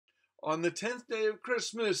On the 10th day of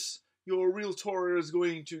Christmas, your realtor is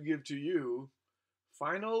going to give to you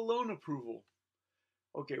final loan approval.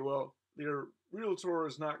 Okay, well, your realtor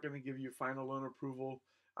is not going to give you final loan approval.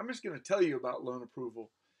 I'm just going to tell you about loan approval.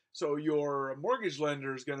 So your mortgage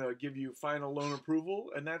lender is going to give you final loan approval,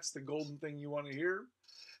 and that's the golden thing you want to hear.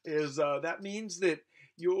 Is that means that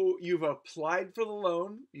you've applied for the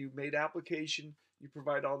loan, you've made application, you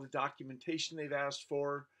provide all the documentation they've asked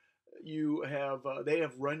for, you have they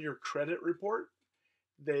have run your credit report,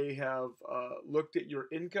 they have looked at your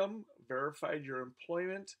income, verified your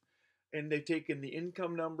employment, and they've taken the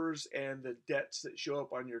income numbers and the debts that show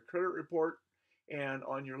up on your credit report and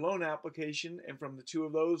on your loan application, and from the two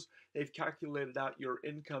of those, they've calculated out your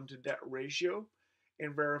income to debt ratio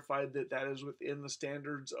and verified that that is within the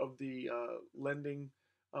standards of the lending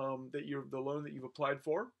the loan that you've applied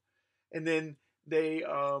for. And then they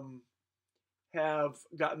have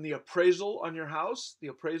gotten the appraisal on your house. The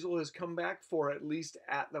appraisal has come back for at least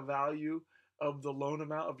at the value of the loan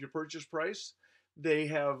amount of your purchase price. They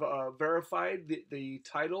have verified that the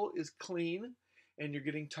title is clean and you're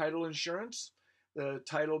getting title insurance. The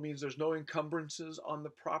title means there's no encumbrances on the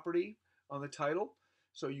property, on the title.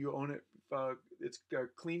 So you own it, it's a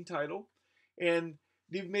clean title. And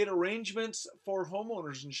they've made arrangements for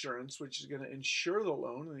homeowners insurance, which is going to insure the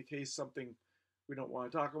loan in the case something we don't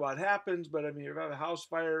want to talk about happens. But I mean, if you have a house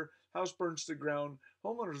fire, house burns to the ground,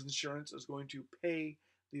 homeowners insurance is going to pay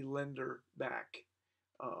the lender back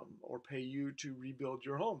or pay you to rebuild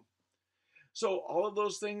your home. So all of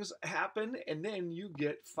those things happen, and then you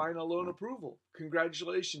get final loan approval.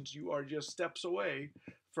 Congratulations, you are just steps away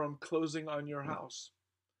from closing on your house.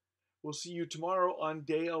 We'll see you tomorrow on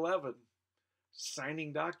day 11,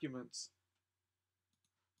 signing documents.